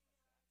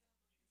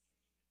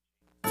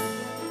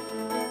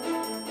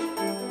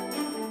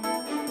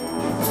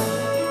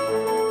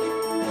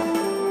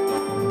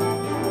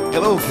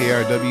Hello,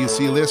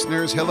 KRWC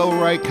listeners. Hello,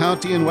 Wright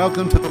County, and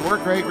welcome to the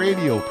Work Right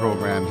Radio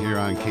program here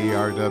on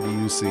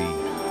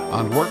KRWC.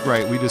 On Work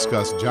Right, we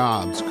discuss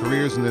jobs,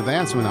 careers, and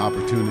advancement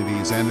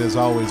opportunities, and as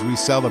always, we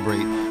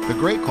celebrate the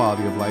great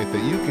quality of life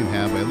that you can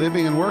have by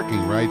living and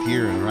working right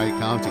here in Wright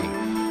County.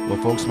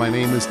 Well, folks, my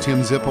name is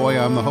Tim Zipoy.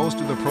 I'm the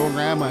host of the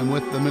program. I'm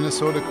with the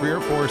Minnesota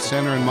Career Force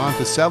Center in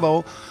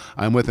Monticello.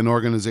 I'm with an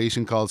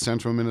organization called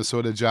Central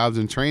Minnesota Jobs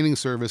and Training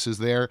Services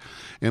there.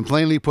 And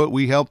plainly put,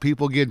 we help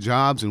people get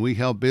jobs and we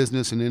help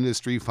business and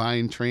industry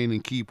find, train,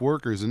 and keep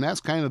workers. And that's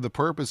kind of the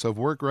purpose of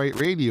Work Right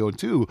Radio,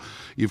 too.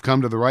 You've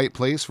come to the right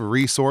place for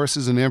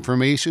resources and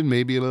information,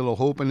 maybe a little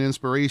hope and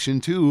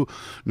inspiration, too.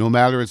 No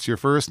matter it's your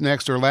first,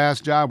 next, or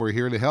last job, we're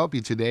here to help you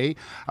today.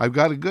 I've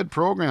got a good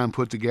program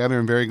put together.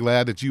 I'm very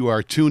glad that you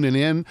are tuning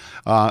in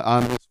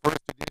on this first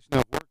edition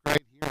of Work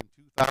Right here in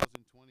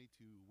 2022.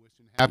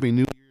 Wishing Happy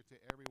New Year to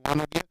every one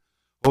of you.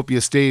 Hope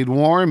you stayed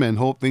warm and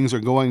hope things are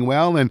going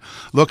well, and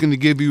looking to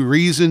give you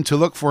reason to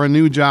look for a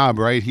new job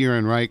right here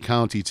in Wright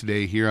County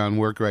today here on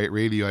Work Right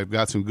Radio. I've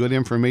got some good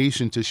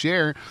information to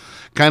share.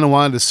 Kind of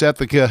wanted to set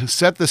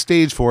the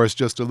stage for us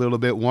just a little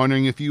bit,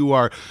 wondering if you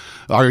are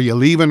you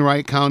leaving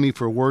Wright County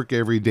for work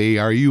every day?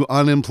 Are you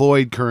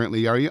unemployed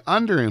currently? Are you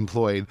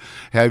underemployed?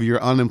 Have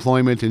your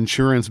unemployment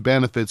insurance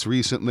benefits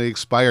recently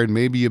expired?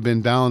 Maybe you've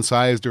been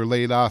downsized or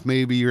laid off.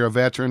 Maybe you're a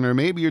veteran, or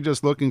maybe you're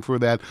just looking for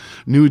that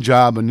new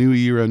job, a new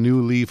year, a new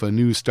leaf, a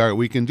new start.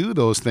 We can do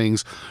those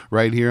things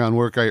right here on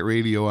Work Right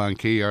Radio on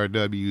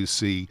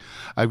KRWC.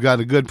 I've got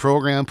a good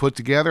program put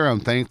together. I'm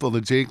thankful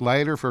to Jake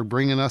Leiter for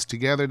bringing us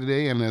together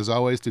today, and as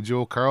always to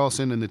Joe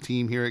Carlson and the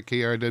team here at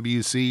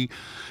KRWC,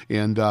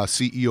 and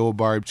CEO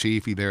Barb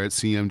Chafee there at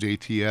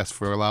CMJTS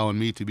for allowing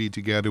me to be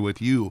together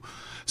with you.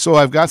 So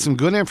I've got some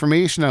good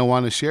information I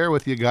want to share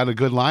with you. Got a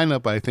good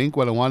lineup, I think.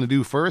 What I want to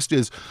do first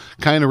is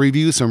kind of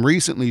review some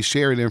recently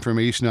shared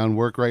information on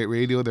Work Right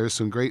Radio. There's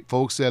some great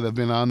folks that have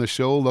been on the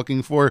show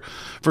looking for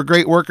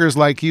great workers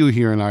like you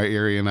here in our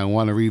area, and I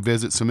want to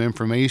revisit some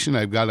information.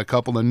 I've got a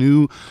couple of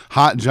new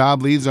hot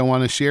job leads I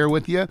want to share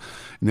with you.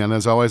 And then,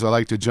 as always, I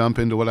like to jump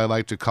into what I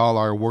like to call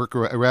our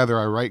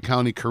Wright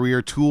County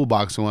Career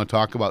Toolbox. I want to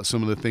talk about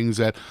some of the things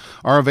that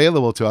are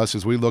available to us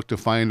as we look to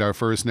find our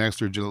first,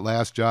 next, or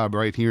last job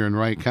right here in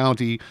Wright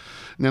County.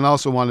 And then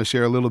also want to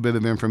share a little bit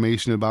of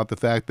information about the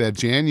fact that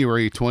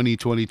January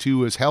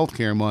 2022 is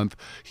Healthcare Month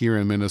here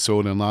in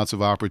Minnesota, and lots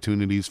of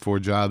opportunities for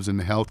jobs in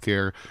the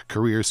healthcare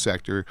career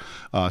sector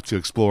to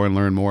explore and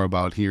learn more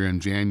about here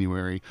in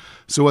January.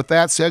 So with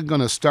that said,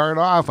 going to start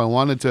off, I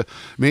wanted to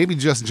maybe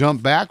just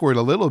jump backward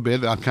a little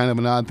bit, kind of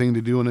an odd thing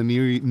to do in a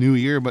new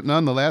year, but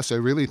nonetheless, I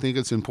really think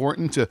it's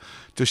important to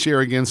share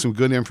again some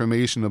good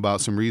information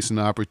about some recent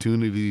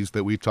opportunities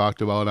that we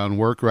talked about on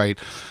Work Right.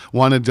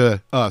 Wanted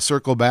to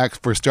circle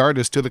back for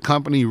starters to the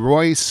company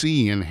Roy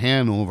C. in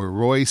Hanover,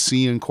 Roy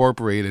C.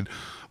 Incorporated.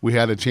 We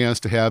had a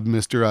chance to have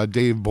Mr.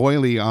 Dave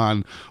Boyle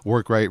on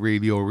Work Right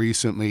Radio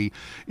recently,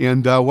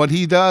 and what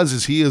he does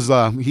is he is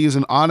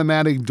an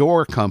automatic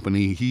door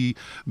company.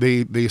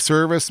 They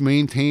service,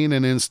 maintain,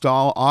 and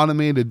install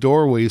automated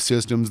doorway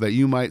systems that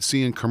you might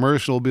see in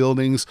commercial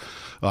buildings,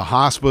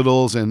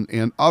 hospitals,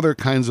 and other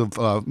kinds of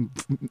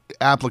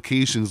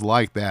applications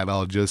like that,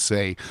 I'll just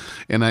say.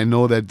 And I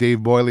know that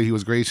Dave Boyle, he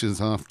was gracious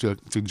enough to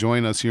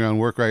join us here on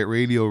Work Right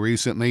Radio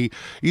recently.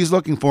 He's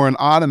looking for an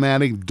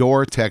automatic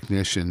door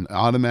technician.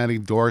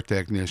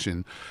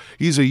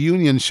 He's a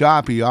union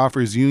shop. He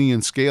offers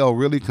union scale,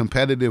 really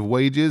competitive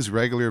wages,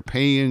 regular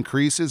pay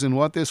increases, and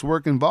what this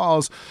work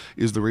involves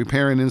is the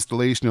repair and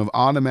installation of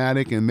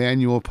automatic and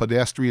manual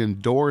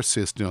pedestrian door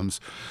systems.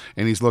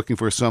 And he's looking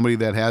for somebody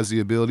that has the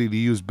ability to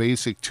use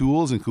basic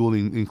tools,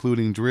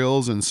 including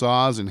drills and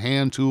saws and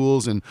hand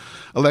tools and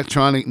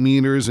electronic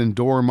meters and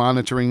door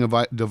monitoring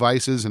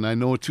devices. And I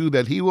know too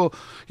that he will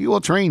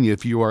train you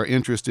if you are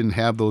interested in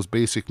have those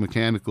basic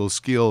mechanical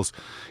skills.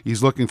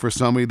 He's looking for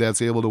somebody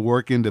that's able to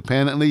work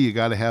independently. You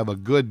got to have a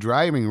good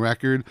driving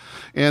record,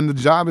 and the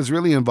job is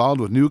really involved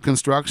with new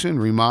construction,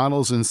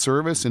 remodels, and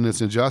service, and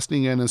it's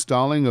adjusting and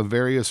installing of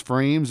various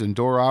frames and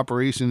door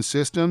operation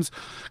systems.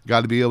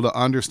 Got to be able to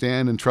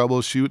understand and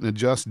troubleshoot and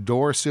adjust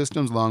door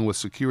systems along with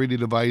security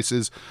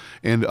devices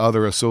and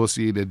other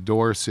associated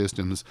door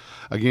systems.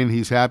 Again,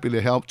 he's happy to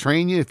help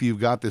train you if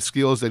you've got the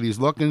skills that he's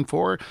looking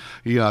for.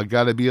 You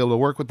got to be able to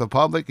work with the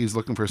public. He's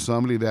looking for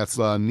somebody that's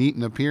neat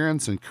in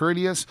appearance and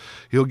courteous.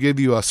 He'll give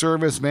you a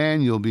service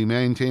van. You'll be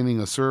maintaining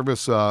a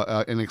service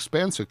an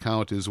expense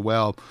account as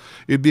well.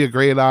 It'd be a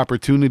great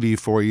opportunity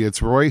for you.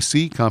 It's Roy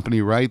C.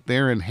 Company right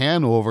there in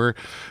Hanover.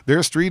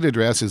 Their street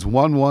address is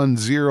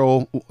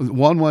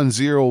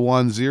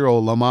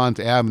 11010 Lamont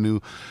Avenue.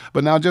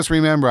 But now just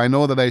remember, I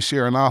know that I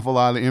share an awful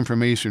lot of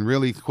information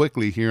really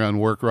quickly here on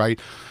Work Right.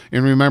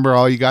 And remember,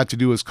 all you got to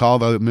do is call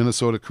the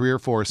Minnesota Career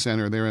Force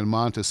Center there in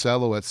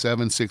Monticello at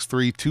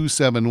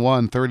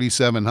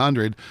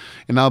 763-271-3700,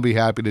 and I'll be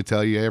happy to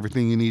tell you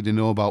everything you need to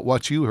know about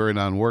what you heard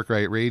on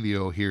Workrite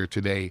Radio here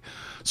today.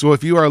 So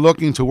if you are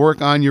looking to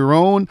work on your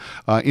own,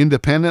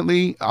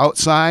 independently,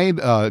 outside,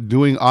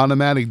 doing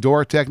automatic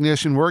door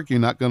technician work, you're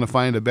not going to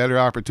find a better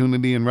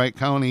opportunity in Wright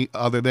County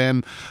other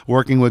than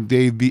working with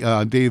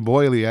Dave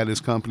Boyle at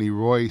his company,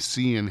 Roy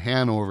C. in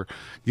Hanover.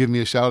 Give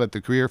me a shout at the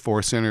Career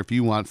Force Center if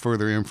you want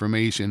further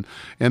information.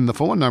 And the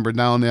phone number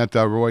down at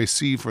Roy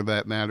C., for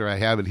that matter, I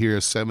have it here,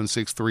 is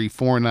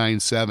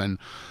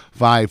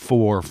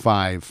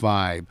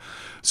 763-497-5455.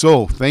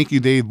 So thank you,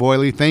 Dave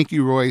Boyle. Thank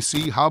you, Roy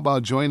C. How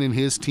about joining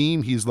his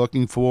team? He's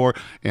looking for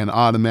an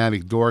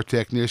automatic door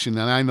technician.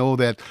 And I know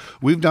that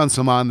we've done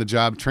some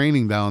on-the-job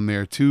training down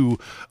there, too,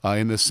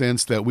 in the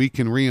sense that we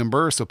can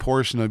reimburse a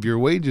portion of your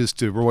wages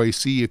to Roy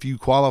C. if you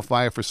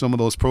qualify for some of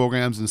those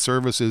programs and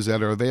services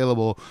that are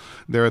available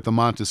there at the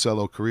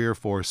Monticello Career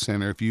Force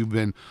Center. If you've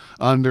been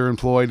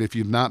underemployed, if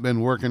you've not been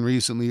working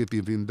recently, if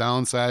you've been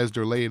downsized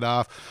or laid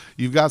off,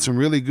 you've got some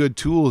really good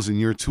tools in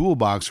your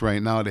toolbox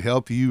right now to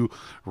help you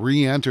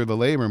re-enter the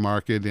labor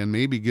market and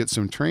maybe get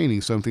some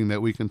training, something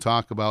that we can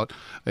talk about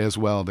as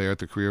well there at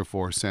the Career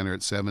Force Center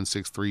at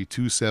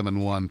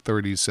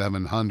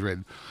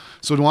 763-271-3700.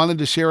 So I wanted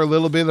to share a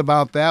little bit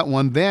about that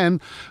one. Then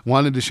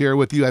wanted to share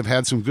with you, I've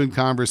had some good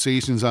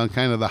conversations on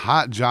kind of the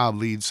hot job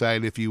lead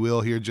side, if you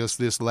will, here just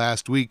this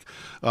last week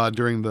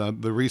during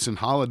the recent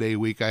holiday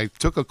week. I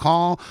took a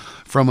call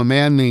from a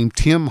man named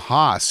Tim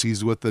Haas.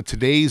 He's with the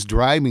Today's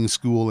Driving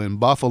School in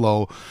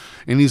Buffalo,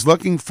 and he's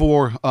looking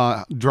for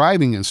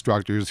driving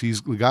instructors.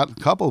 He's got a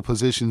couple of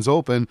positions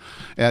open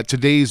at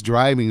Today's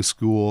Driving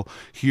School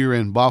here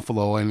in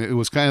Buffalo, and it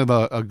was kind of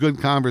a good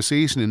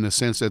conversation in the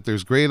sense that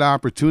there's great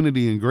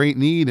opportunity and great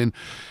need, and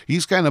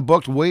he's kind of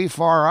booked way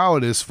far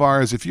out as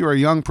far as if you're a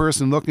young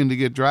person looking to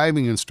get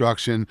driving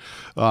instruction,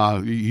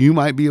 you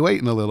might be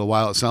waiting a little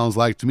while, it sounds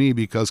like to me,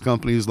 because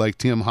companies like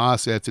Tim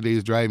Haas at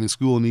Today's Driving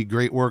School need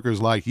great workers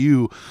like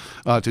you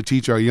to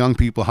teach our young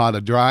people how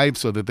to drive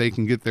so that they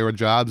can get their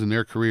jobs and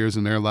their careers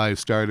and their lives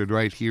started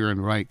right here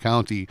in Wright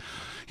County.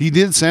 He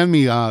did send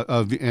me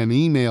an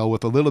email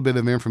with a little bit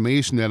of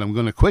information that I'm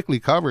going to quickly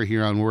cover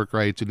here on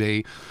Workrite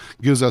today.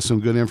 Gives us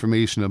some good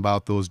information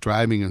about those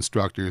driving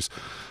instructors.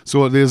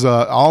 So it is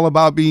all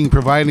about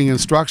providing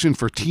instruction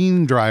for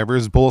teen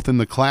drivers, both in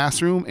the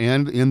classroom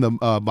and in the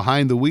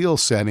behind the wheel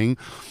setting.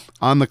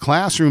 On the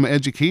classroom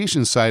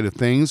education side of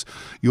things,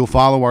 you'll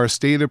follow our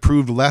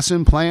state-approved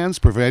lesson plans,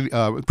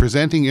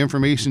 presenting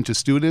information to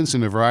students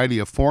in a variety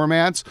of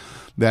formats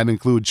that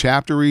include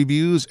chapter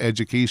reviews,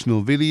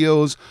 educational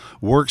videos,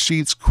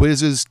 worksheets,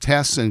 quizzes,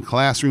 tests, and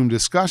classroom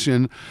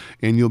discussion,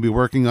 and you'll be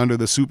working under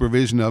the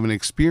supervision of an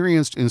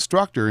experienced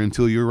instructor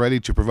until you're ready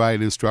to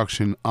provide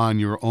instruction on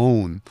your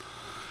own.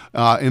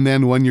 And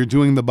then when you're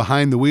doing the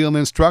behind-the-wheel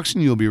instruction,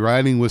 you'll be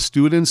riding with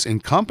students in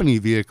company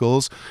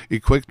vehicles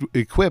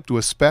equipped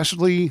with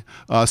specialty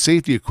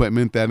safety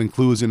equipment that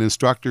includes an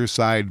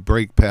instructor-side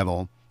brake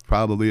pedal.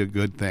 Probably a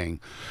good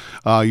thing.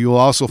 You'll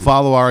also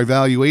follow our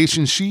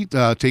evaluation sheet,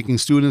 taking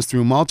students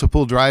through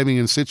multiple driving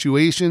and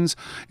situations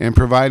and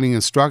providing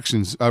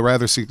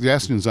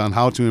suggestions on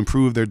how to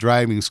improve their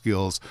driving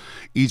skills.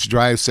 Each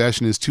drive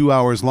session is 2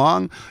 hours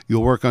long.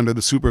 You'll work under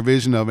the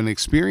supervision of an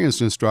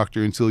experienced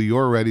instructor until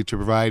you're ready to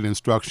provide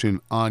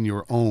instruction on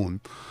your own.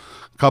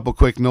 Couple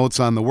quick notes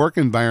on the work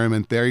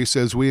environment there. He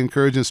says, we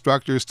encourage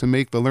instructors to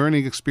make the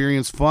learning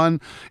experience fun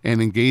and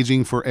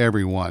engaging for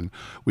everyone.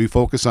 We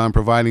focus on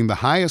providing the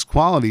highest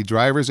quality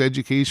driver's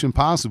education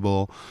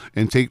possible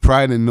and take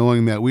pride in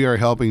knowing that we are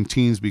helping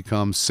teens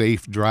become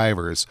safe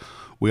drivers.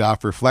 We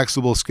offer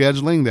flexible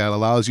scheduling that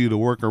allows you to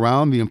work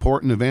around the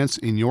important events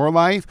in your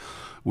life.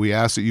 We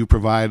ask that you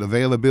provide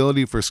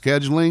availability for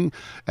scheduling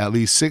at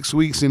least 6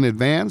 weeks in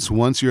advance.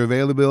 Once your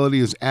availability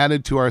is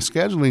added to our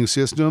scheduling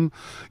system,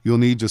 you'll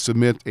need to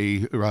submit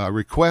a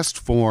request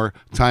for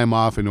time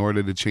off in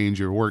order to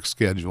change your work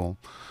schedule.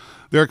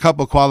 There are a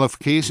couple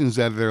qualifications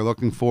that they're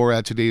looking for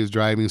at Today's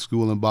Driving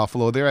School in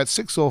Buffalo. They're at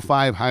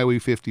 605 Highway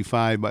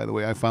 55, by the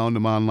way. I found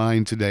them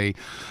online today.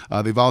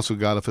 They've also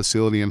got a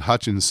facility in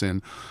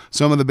Hutchinson.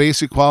 Some of the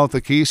basic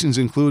qualifications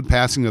include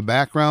passing a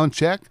background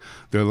check.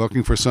 They're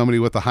looking for somebody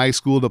with a high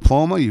school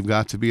diploma. You've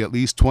got to be at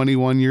least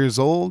 21 years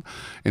old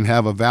and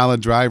have a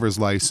valid driver's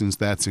license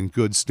that's in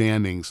good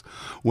standings.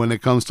 When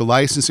it comes to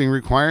licensing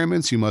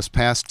requirements, you must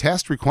pass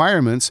test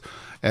requirements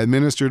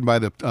administered by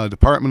the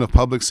Department of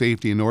Public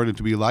Safety in order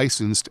to be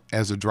licensed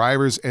as a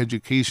driver's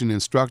education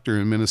instructor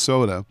in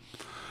Minnesota.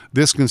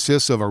 This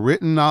consists of a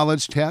written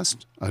knowledge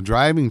test, a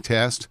driving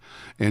test,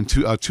 and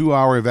a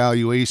 2-hour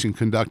evaluation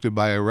conducted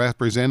by a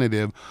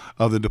representative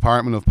of the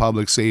Department of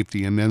Public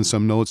Safety. And then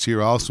some notes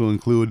here also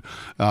include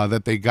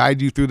that they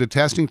guide you through the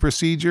testing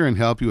procedure and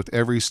help you with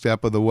every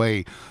step of the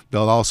way.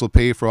 They'll also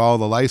pay for all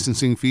the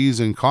licensing fees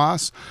and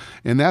costs.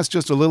 And that's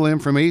just a little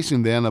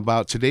information then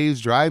about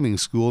Today's Driving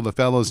School. The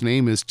fellow's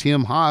name is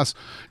Tim Haas.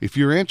 If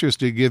you're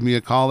interested, give me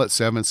a call at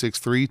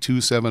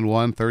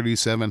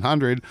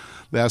 763-271-3700.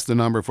 That's the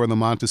number for the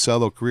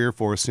Monticello Career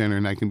Force Center,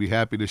 and I can be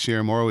happy to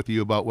share more with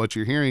you about what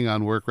you're hearing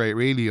on Workrite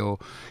Radio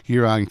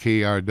here on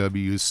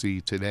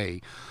KRWC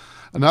today.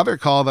 Another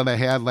call that I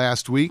had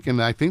last week,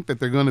 and I think that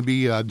they're going to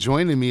be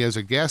joining me as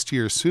a guest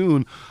here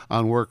soon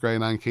on Work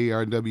Right on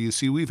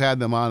KRWC. We've had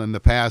them on in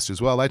the past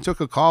as well. I took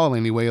a call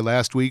anyway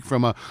last week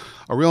from a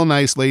real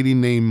nice lady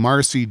named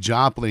Marcy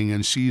Jopling,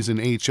 and she's in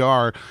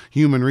HR,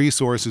 Human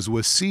Resources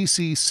with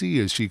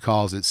CCC, as she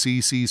calls it,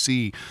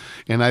 CCC.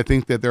 And I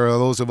think that there are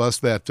those of us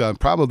that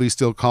probably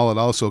still call it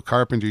also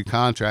Carpentry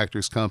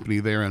Contractors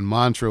Company there in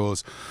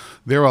Montrose.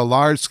 They're a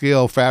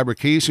large-scale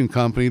fabrication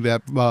company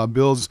that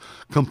builds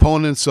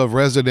components of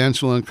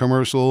residential and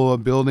commercial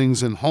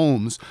buildings and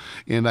homes.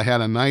 And I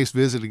had a nice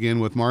visit again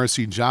with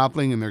Marcy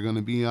Jopling, and they're going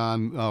to be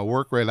on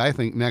Work Right, I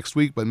think, next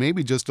week, but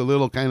maybe just a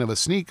little kind of a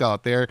sneak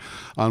out there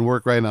on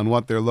Work Right on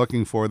what they're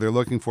looking for. They're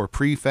looking for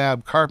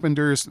prefab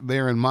carpenters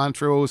there in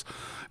Montrose,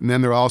 and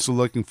then they're also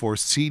looking for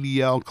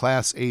CDL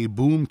Class A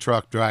boom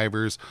truck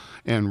drivers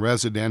and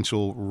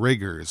residential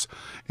riggers.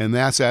 And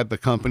that's at the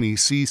company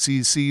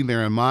CCC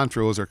there in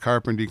Montrose, or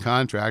Carpentry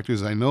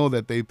Contractors. I know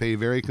that they pay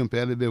very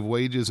competitive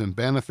wages and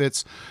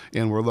benefits,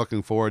 and we're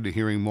looking forward to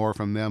hearing more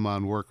from them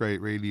on Work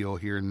Right Radio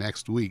here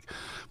next week.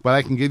 But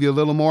I can give you a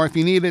little more if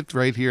you need it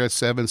right here at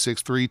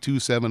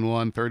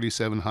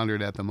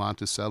 763-271-3700 at the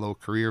Monticello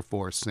Career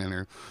Force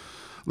Center.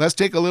 Let's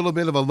take a little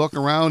bit of a look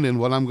around in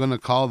what I'm going to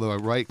call the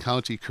Wright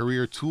County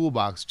Career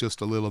Toolbox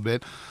just a little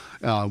bit.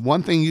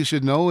 One thing you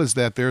should know is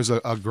that there's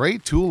a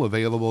great tool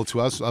available to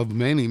us, of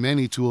many,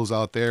 many tools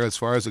out there as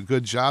far as a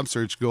good job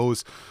search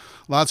goes.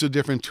 Lots of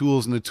different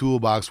tools in the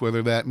toolbox,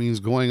 whether that means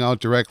going out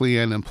directly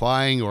and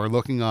applying, or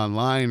looking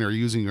online, or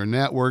using your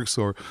networks,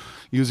 or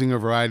using a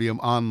variety of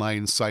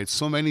online sites.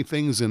 So many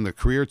things in the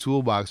career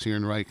toolbox here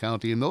in Wright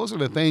County, and those are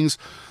the things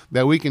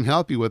that we can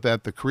help you with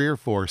at the Career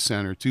Force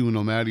Center too.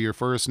 No matter your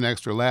first,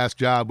 next, or last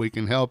job, we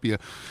can help you.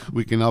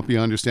 We can help you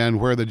understand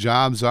where the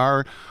jobs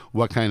are,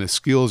 what kind of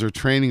skills or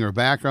training or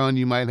background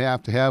you might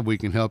have to have. We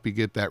can help you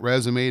get that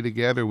resume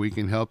together. We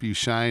can help you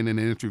shine in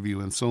an interview,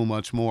 and so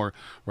much more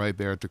right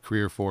there at the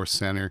Career Force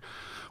Center.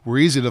 We're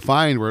easy to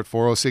find. We're at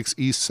 406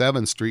 East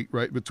 7th Street,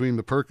 right between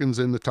the Perkins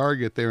and the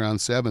Target there on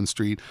 7th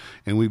Street,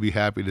 and we'd be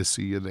happy to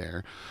see you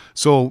there.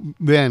 So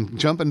then,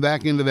 jumping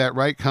back into that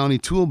Wright County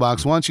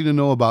Toolbox, I want you to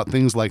know about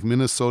things like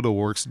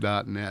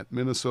MinnesotaWorks.net.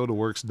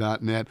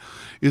 MinnesotaWorks.net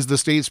is the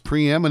state's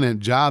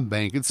preeminent job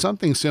bank. It's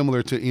something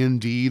similar to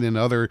Indeed and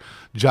other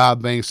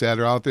job banks that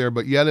are out there,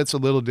 but yet it's a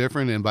little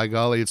different, and by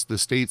golly, it's the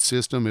state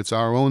system. It's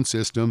our own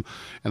system,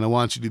 and I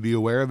want you to be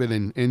aware of it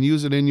and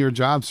use it in your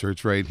job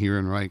search right here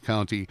in Wright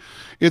County.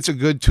 It's a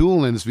good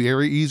tool, and it's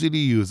very easy to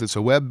use. It's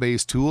a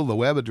web-based tool. The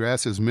web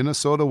address is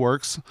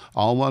MinnesotaWorks,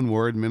 all one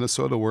word,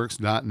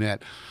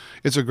 MinnesotaWorks.net.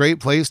 It's a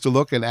great place to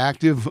look at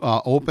active,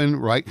 open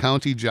Wright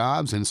County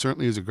jobs, and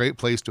certainly is a great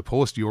place to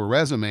post your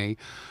resume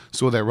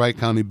so that Wright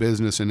County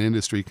business and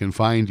industry can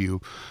find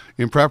you.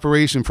 In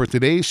preparation for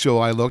today's show,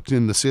 I looked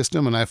in the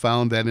system, and I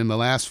found that in the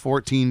last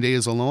 14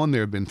 days alone,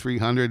 there have been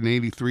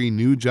 383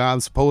 new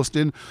jobs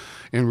posted,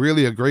 and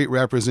really a great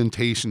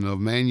representation of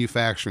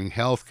manufacturing,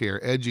 healthcare,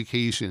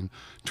 education,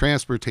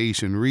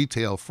 transportation,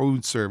 retail,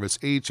 food service,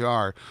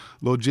 HR,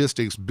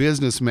 logistics,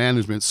 business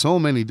management, so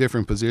many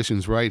different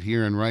positions right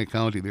here in Wright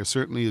County. There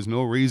certainly is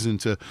no reason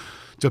to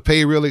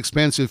pay real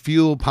expensive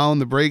fuel,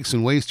 pound the brakes,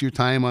 and waste your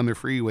time on the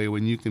freeway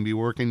when you can be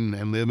working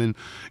and living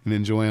and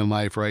enjoying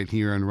life right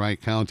here in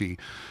Wright County.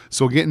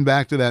 So getting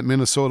back to that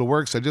Minnesota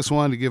Works, I just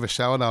wanted to give a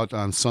shout out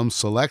on some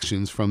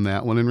selections from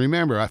that one. And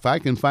remember, if I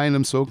can find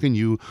them, so can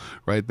you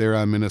right there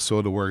on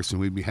Minnesota Works,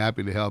 and we'd be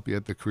happy to help you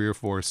at the Career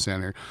Force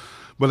Center.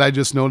 But I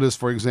just noticed,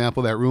 for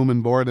example, that Room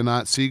and Board in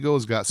Otsego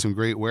has got some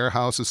great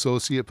warehouse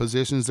associate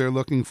positions they're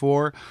looking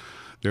for.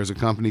 There's a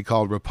company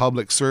called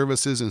Republic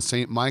Services in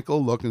St.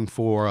 Michael looking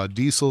for a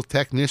diesel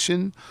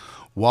technician.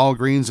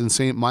 Walgreens in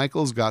St.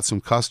 Michael's got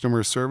some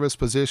customer service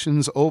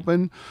positions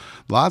open.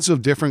 Lots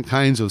of different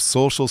kinds of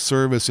social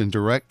service and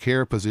direct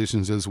care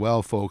positions as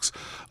well, folks.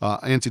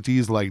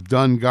 Entities like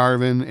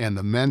Dungarvin and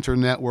the Mentor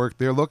Network,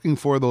 they're looking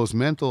for those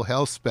mental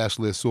health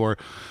specialists or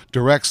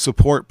direct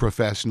support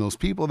professionals,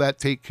 people that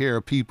take care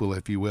of people,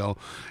 if you will.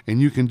 And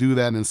you can do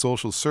that in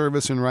social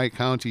service in Wright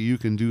County. You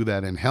can do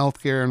that in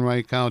healthcare in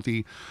Wright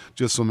County.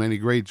 Just so many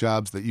great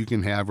jobs that you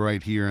can have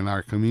right here in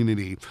our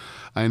community.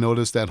 I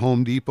noticed that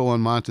Home Depot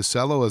in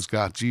Monticello has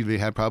got, they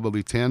had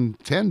probably 10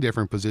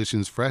 different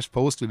positions fresh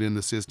posted in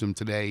the system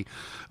today,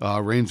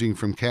 ranging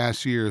from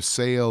cashiers,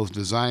 sales,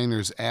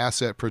 designers,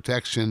 asset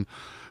protection,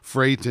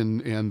 freight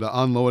and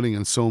unloading,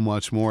 and so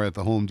much more at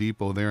the Home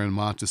Depot there in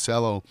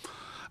Monticello.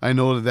 I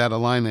noted that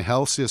Allina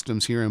Health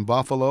Systems here in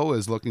Buffalo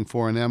is looking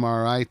for an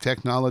MRI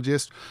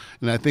technologist,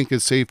 and I think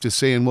it's safe to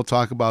say, and we'll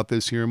talk about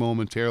this here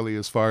momentarily,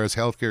 as far as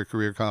healthcare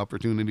career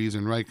opportunities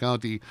in Wright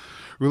County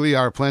really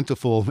are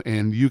plentiful,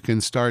 and you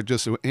can start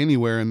just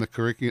anywhere in the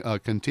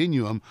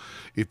continuum.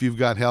 If you've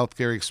got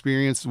healthcare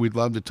experience, we'd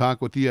love to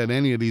talk with you at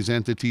any of these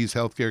entities,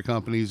 healthcare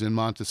companies in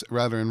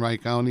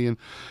Wright County,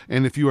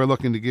 and if you are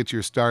looking to get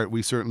your start,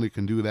 we certainly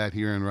can do that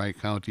here in Wright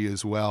County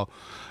as well.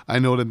 I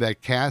noted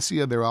that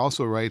Cassia, they're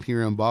also right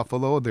here in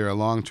Buffalo. They're a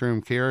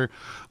long-term care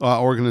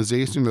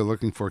organization. They're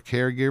looking for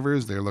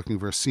caregivers. They're looking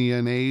for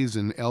CNAs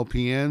and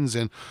LPNs.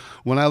 And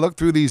when I look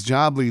through these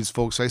job leads,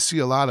 folks, I see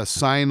a lot of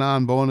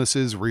sign-on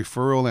bonuses,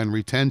 referral, and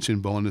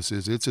retention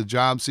bonuses. It's a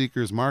job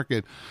seeker's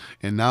market,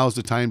 and now's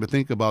the time to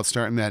think about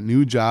starting that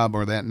new job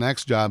or that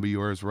next job of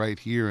yours right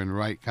here in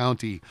Wright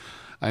County.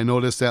 I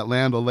noticed that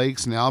Land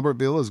O'Lakes in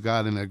Albertville has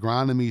got an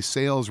agronomy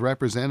sales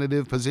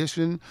representative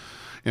position.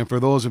 And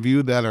for those of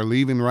you that are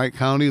leaving Wright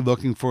County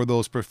looking for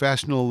those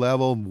professional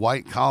level,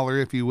 white collar,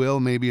 if you will,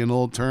 maybe an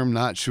old term,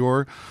 not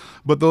sure,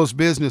 but those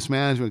business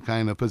management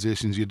kind of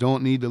positions, you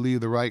don't need to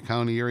leave the Wright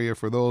County area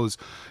for those.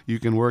 You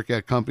can work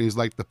at companies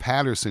like the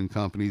Patterson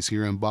companies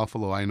here in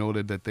Buffalo. I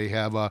noted that they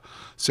have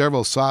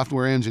several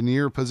software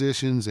engineer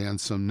positions and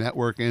some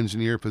network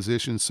engineer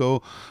positions.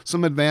 So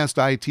some advanced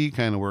IT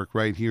kind of work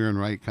right here in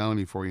Wright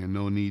County for you.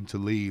 No need to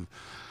leave.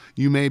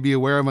 You may be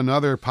aware of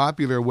another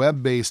popular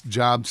web-based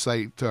job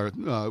site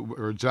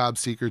or job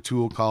seeker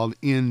tool called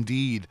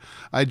Indeed.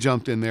 I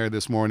jumped in there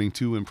this morning,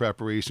 too, in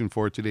preparation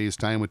for today's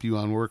time with you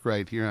on Work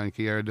Right here on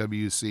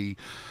KRWC.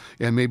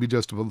 And maybe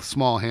just a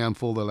small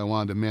handful that I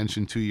wanted to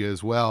mention to you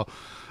as well.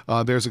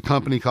 There's a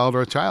company called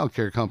our child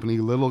care company,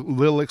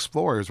 Little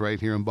Explorers, right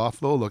here in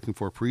Buffalo, looking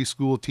for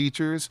preschool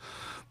teachers.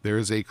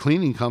 There's a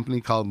cleaning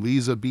company called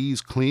Lisa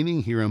B's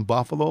Cleaning here in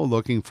Buffalo,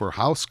 looking for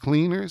house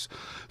cleaners.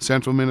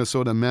 Central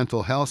Minnesota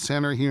Mental Health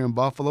Center here in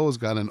Buffalo has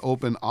got an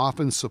open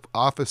office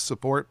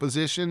support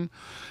position.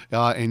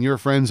 And your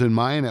friends and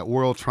mine at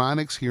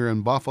Worldtronics here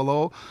in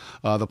Buffalo,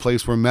 the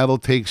place where metal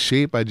takes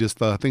shape. I just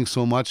think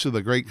so much of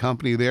the great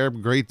company there.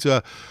 Great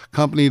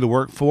company to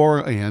work for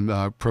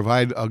and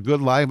provide a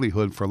good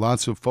livelihood for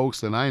lots of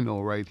folks that I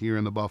know right here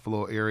in the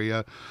Buffalo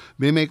area.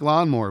 They make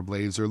lawnmower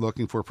blades. They're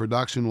looking for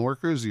production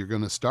workers. You're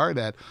going to start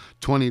at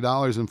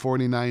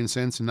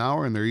 $20.49 an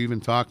hour, and they're even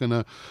talking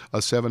a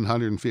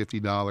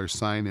 $750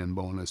 sign-in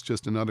bonus.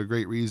 Just another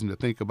great reason to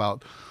think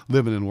about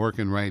living and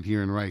working right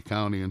here in Wright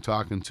County and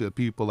talking to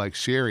people like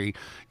Sherry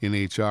in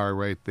HR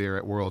right there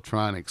at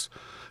Worldtronics.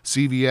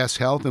 CVS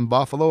Health in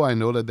Buffalo, I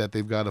noted that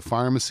they've got a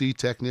pharmacy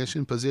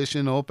technician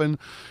position open.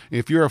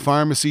 If you're a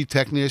pharmacy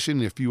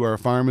technician, if you are a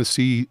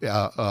pharmacy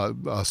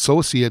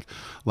associate,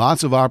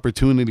 lots of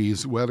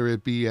opportunities, whether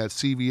it be at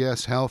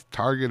CVS Health,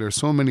 Target, or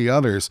so many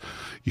others.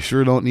 You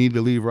sure don't need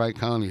to leave Wright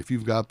County if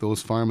you've got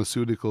those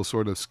pharmaceutical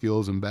sort of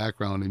skills and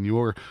background in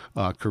your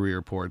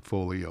career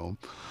portfolio.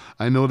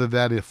 I noted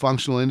that if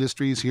Functional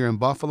Industries here in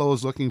Buffalo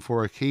is looking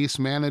for a case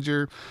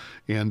manager,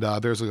 and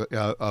there's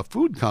a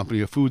food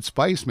company, a food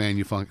spice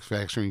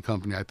manufacturing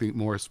company, I think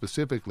more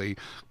specifically,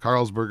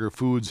 Carlsberger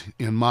Foods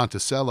in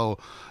Monticello.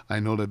 I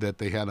noted that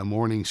they had a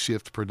morning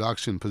shift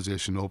production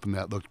position open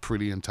that looked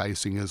pretty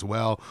enticing as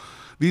well.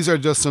 These are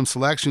just some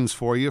selections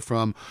for you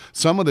from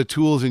some of the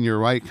tools in your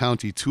Wright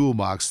County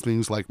toolbox,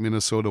 things like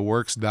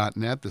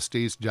MinnesotaWorks.net, the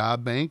state's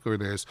job bank, or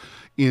there's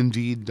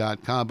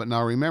Indeed.com. But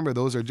now remember,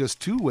 those are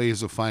just two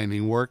ways of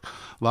finding work.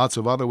 Lots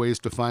of other ways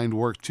to find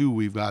work, too.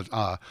 We've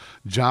got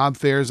job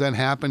fairs that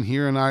happen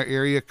here in our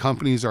area.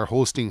 Companies are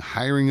hosting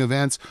hiring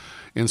events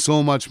and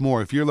so much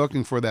more. If you're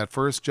looking for that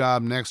first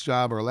job, next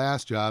job, or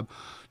last job,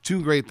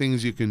 two great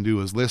things you can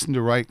do is listen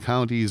to Wright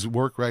County's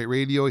Work Right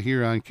Radio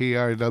here on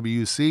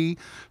KRWC.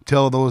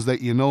 Tell those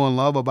that you know and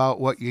love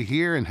about what you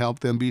hear and help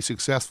them be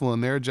successful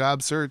in their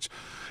job search.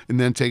 And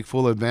then take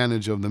full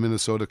advantage of the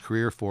Minnesota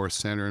Career Force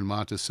Center in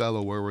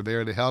Monticello, where we're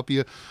there to help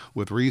you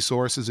with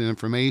resources and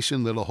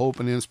information, little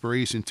hope and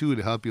inspiration, too,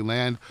 to help you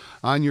land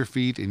on your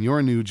feet in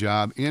your new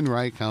job in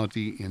Wright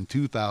County in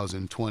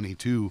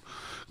 2022.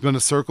 Going to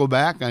circle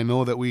back. I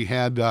know that we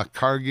had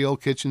Cargill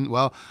Kitchen.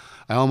 Well,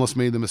 I almost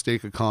made the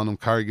mistake of calling them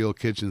Cargill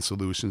Kitchen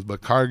Solutions,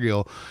 but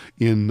Cargill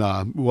in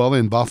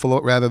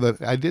Buffalo,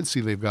 I did see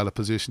they've got a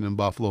position in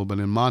Buffalo, but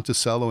in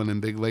Monticello and in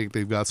Big Lake,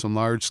 they've got some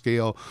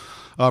large-scale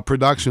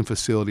production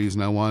facilities,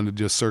 and I wanted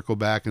to just circle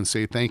back and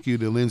say thank you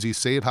to Lindsay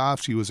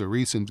Saidhoff. She was a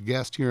recent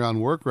guest here on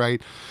Work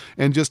Right,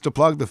 and just to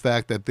plug the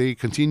fact that they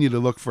continue to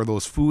look for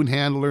those food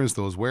handlers,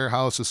 those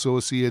warehouse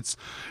associates,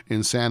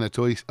 and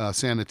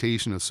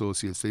sanitation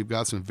associates. They've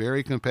got some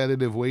very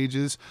competitive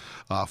wages,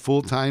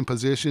 full-time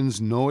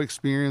positions, no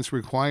experience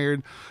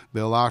required.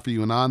 They'll offer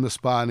you an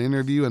on-the-spot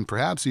interview and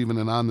perhaps even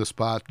an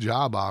on-the-spot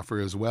job offer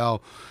as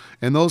well.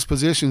 And those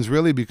positions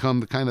really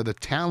become the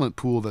talent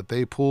pool that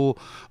they pull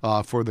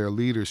for their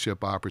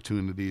leadership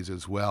opportunities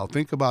as well.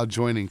 Think about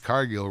joining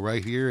Cargill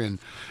right here in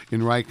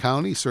Wright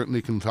County.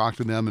 Certainly can talk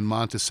to them in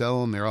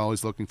Monticello, and they're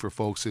always looking for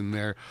folks in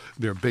their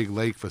Big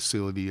Lake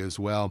facility as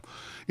well.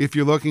 If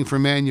you're looking for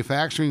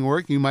manufacturing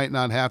work, you might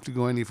not have to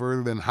go any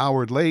further than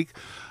Howard Lake.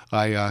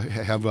 I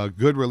have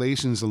good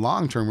relations,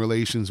 long-term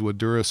relations with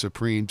Dura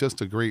Supreme, just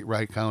a great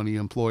Wright County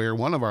employer,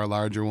 one of our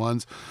larger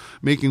ones,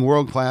 making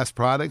world-class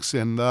products,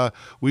 and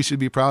we should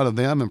be proud of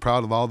them and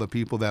proud of all the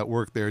people that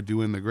work there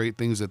doing the great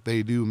things that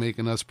they do,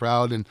 making us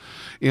proud.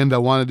 And I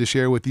wanted to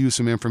share with you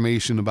some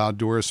information about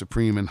Dura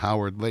Supreme and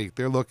Howard Lake.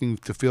 They're looking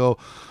to fill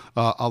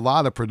a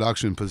lot of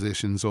production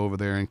positions over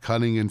there in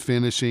cutting and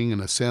finishing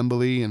and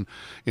assembly and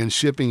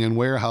shipping and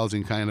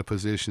warehousing kind of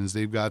positions.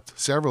 They've got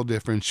several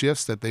different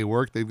shifts that they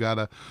work. They've got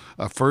a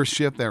a first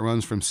shift that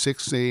runs from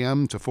 6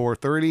 a.m. to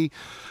 4:30,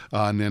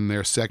 and then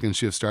their second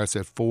shift starts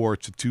at 4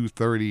 to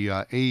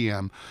 2:30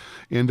 a.m.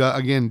 And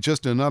again,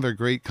 just another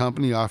great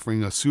company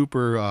offering a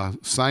super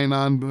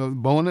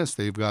sign-on bonus.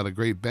 They've got a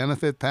great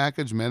benefit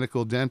package,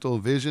 medical, dental,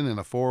 vision, and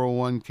a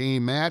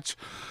 401k match.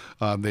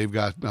 They've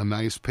got a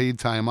nice paid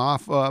time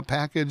off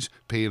package,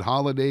 paid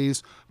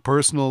holidays,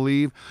 personal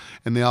leave,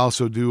 and they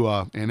also do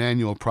an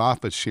annual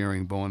profit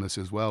sharing bonus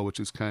as well, which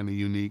is kind of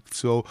unique.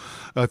 So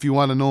if you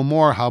want to know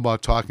more, how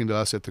about talking to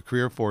us at the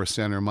Career Force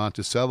Center,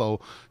 Monticello,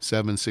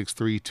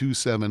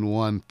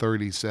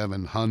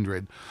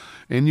 763-271-3700.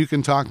 And you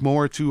can talk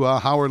more to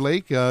Howard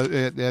Lake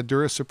at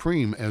Dura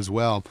Supreme as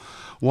well.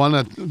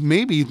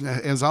 Maybe,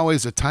 as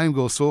always, the time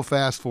goes so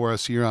fast for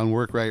us here on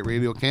Work Right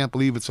Radio. Can't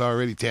believe it's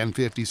already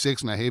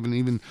 10:56, and I haven't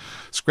even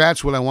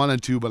scratched what I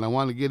wanted to, but I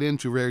want to get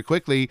into very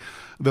quickly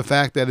the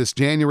fact that it's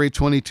January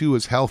 22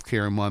 is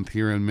Healthcare Month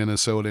here in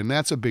Minnesota, and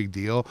that's a big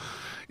deal.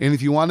 And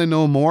if you want to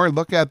know more,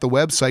 look at the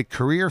website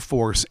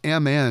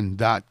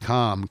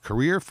careerforcemn.com,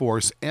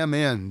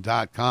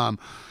 careerforcemn.com.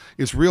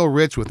 It's real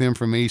rich with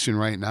information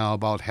right now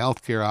about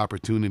healthcare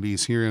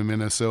opportunities here in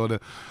Minnesota.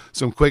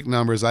 Some quick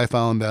numbers I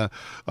found: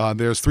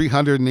 there's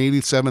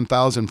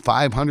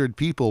 387,500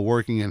 people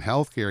working in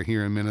healthcare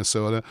here in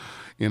Minnesota,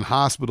 in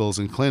hospitals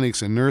and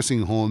clinics and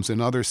nursing homes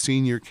and other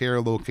senior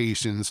care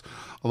locations,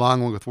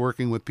 along with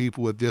working with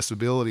people with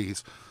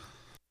disabilities.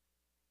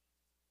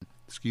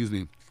 Excuse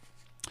me.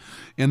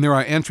 And there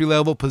are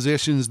entry-level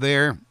positions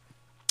there.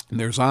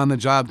 There's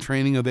on-the-job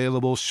training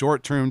available,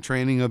 short-term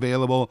training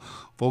available.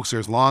 Folks,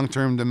 there's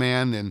long-term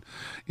demand, and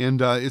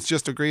it's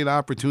just a great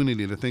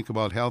opportunity to think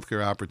about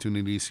healthcare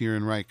opportunities here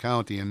in Wright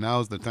County, and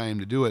now's the time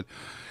to do it.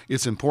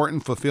 It's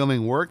important,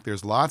 fulfilling work.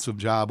 There's lots of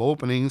job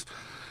openings.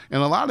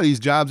 And a lot of these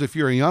jobs, if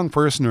you're a young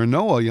person or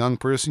know a young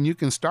person, you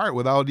can start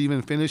without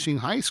even finishing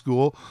high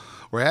school,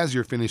 or as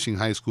you're finishing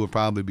high school would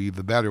probably be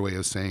the better way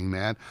of saying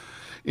that.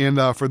 And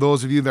for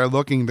those of you that are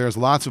looking, there's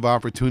lots of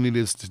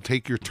opportunities to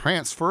take your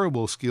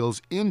transferable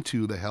skills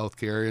into the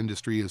healthcare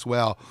industry as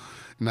well.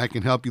 And I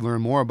can help you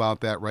learn more about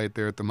that right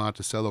there at the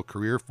Monticello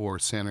Career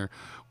Force Center.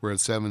 We're at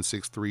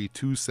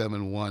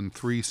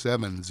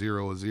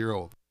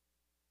 763-271-3700.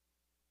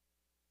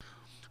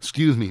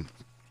 Excuse me.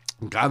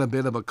 Got a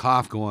bit of a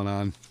cough going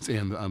on,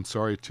 and I'm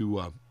sorry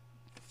to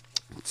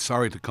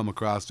come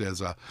across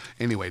as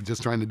anyway,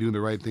 just trying to do the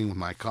right thing with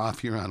my cough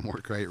here on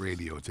Work Right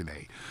Radio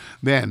today.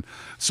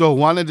 So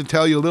wanted to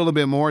tell you a little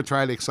bit more,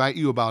 try to excite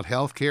you about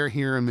healthcare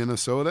here in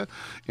Minnesota,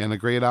 and a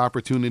great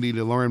opportunity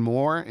to learn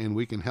more, and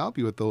we can help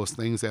you with those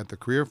things at the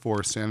Career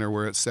Force Center.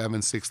 We're at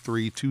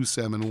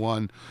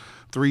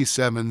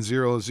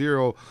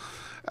 763-271-3700.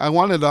 I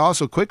wanted to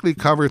also quickly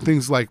cover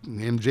things like,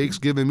 and Jake's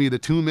given me the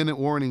 2-minute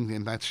warning,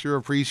 and I sure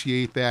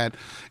appreciate that.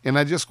 And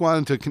I just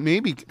wanted to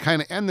maybe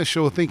kind of end the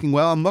show thinking,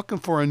 well, I'm looking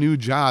for a new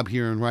job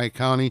here in Wright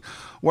County.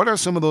 What are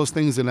some of those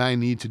things that I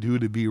need to do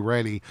to be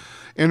ready?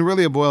 And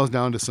really it boils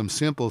down to some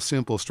simple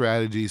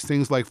strategies,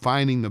 things like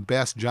finding the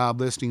best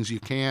job listings you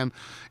can.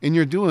 And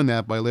you're doing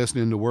that by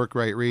listening to Work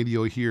Right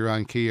Radio here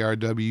on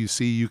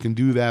KRWC. You can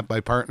do that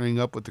by partnering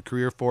up with the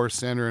Career Force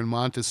Center in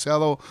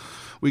Monticello.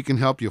 We can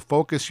help you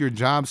focus your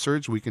job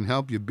search. We can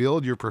help you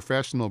build your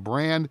professional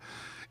brand.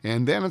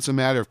 And then it's a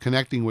matter of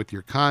connecting with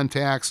your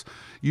contacts,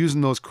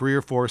 using those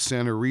Career Force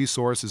Center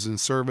resources and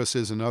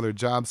services and other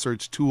job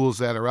search tools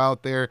that are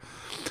out there.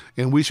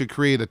 And we should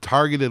create a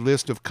targeted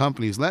list of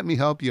companies. Let me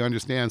help you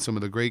understand some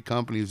of the great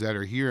companies that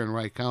are here in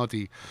Wright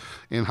County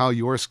and how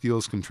your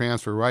skills can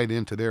transfer right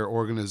into their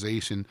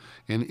organization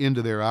and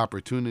into their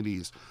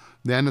opportunities.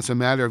 Then it's a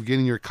matter of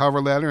getting your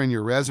cover letter and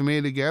your resume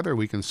together.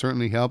 We can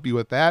certainly help you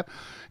with that.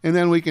 And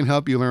then we can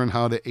help you learn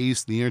how to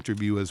ace the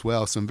interview as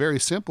well. Some very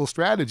simple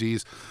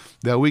strategies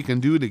that we can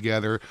do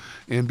together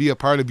and be a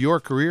part of your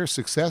career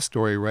success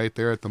story right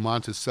there at the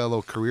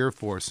Monticello Career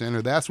Force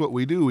Center. That's what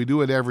we do. We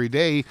do it every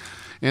day.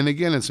 And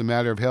again, it's a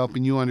matter of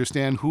helping you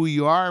understand who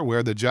you are,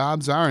 where the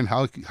jobs are, and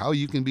how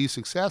you can be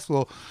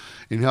successful,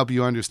 and help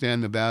you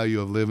understand the value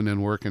of living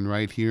and working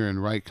right here in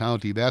Wright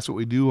County. That's what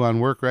we do on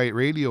Work Right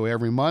Radio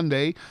every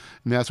Monday,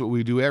 and that's what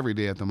we do every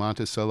day at the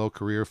Monticello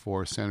Career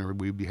Force Center.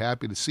 We'd be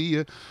happy to see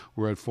you.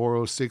 We're at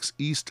 406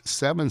 East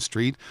 7th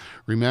Street.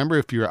 Remember,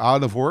 if you're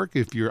out of work,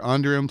 if you're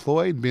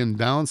underemployed, been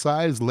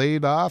downsized,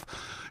 laid off,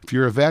 if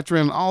you're a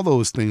veteran, all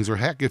those things, or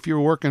heck, if you're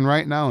working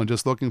right now and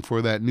just looking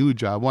for that new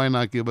job, why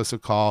not give us a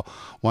call?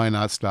 Why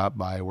not stop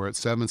by? We're at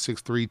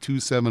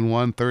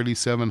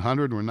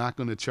 763-271-3700. We're not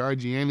going to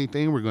charge you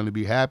anything. We're going to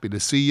be happy to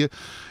see you,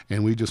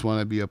 and we just want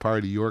to be a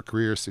part of your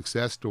career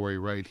success story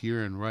right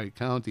here in Wright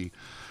County.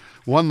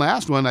 One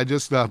last one. I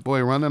just,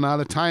 running out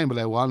of time, but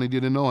I wanted you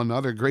to know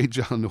another great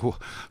job.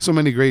 So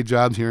many great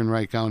jobs here in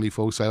Wright County,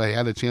 folks. I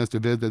had a chance to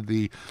visit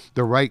the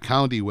Wright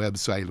County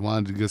website.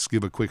 Wanted to just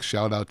give a quick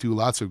shout out to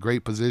lots of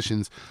great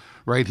positions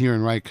right here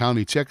in Wright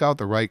County. Check out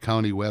the Wright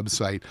County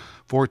website.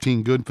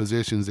 14 good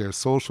positions there: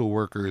 social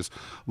workers,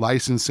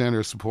 licensed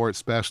center support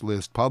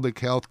specialists, public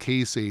health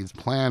case aides,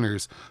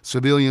 planners,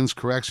 civilians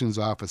corrections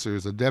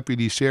officers, a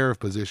deputy sheriff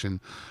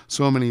position,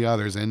 so many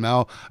others. And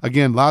now,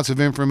 again, lots of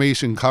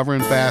information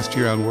covering fast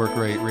here on Work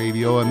Right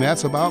Radio, and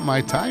that's about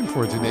my time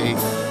for today.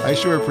 I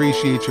sure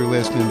appreciate your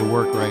listening to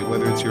Work Right.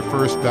 Whether it's your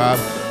first job,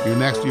 your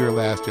next or your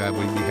last job,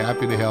 we'd be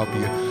happy to help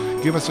you.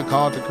 Give us a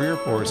call at the Career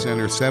Force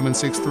Center,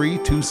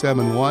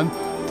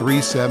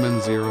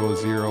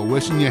 763-271-3700.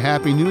 Wishing you a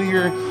Happy New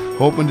Year.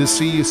 Hoping to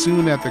see you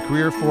soon at the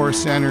Career Force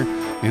Center.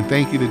 And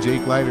thank you to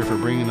Jake Leiter for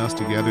bringing us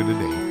together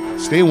today.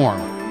 Stay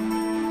warm.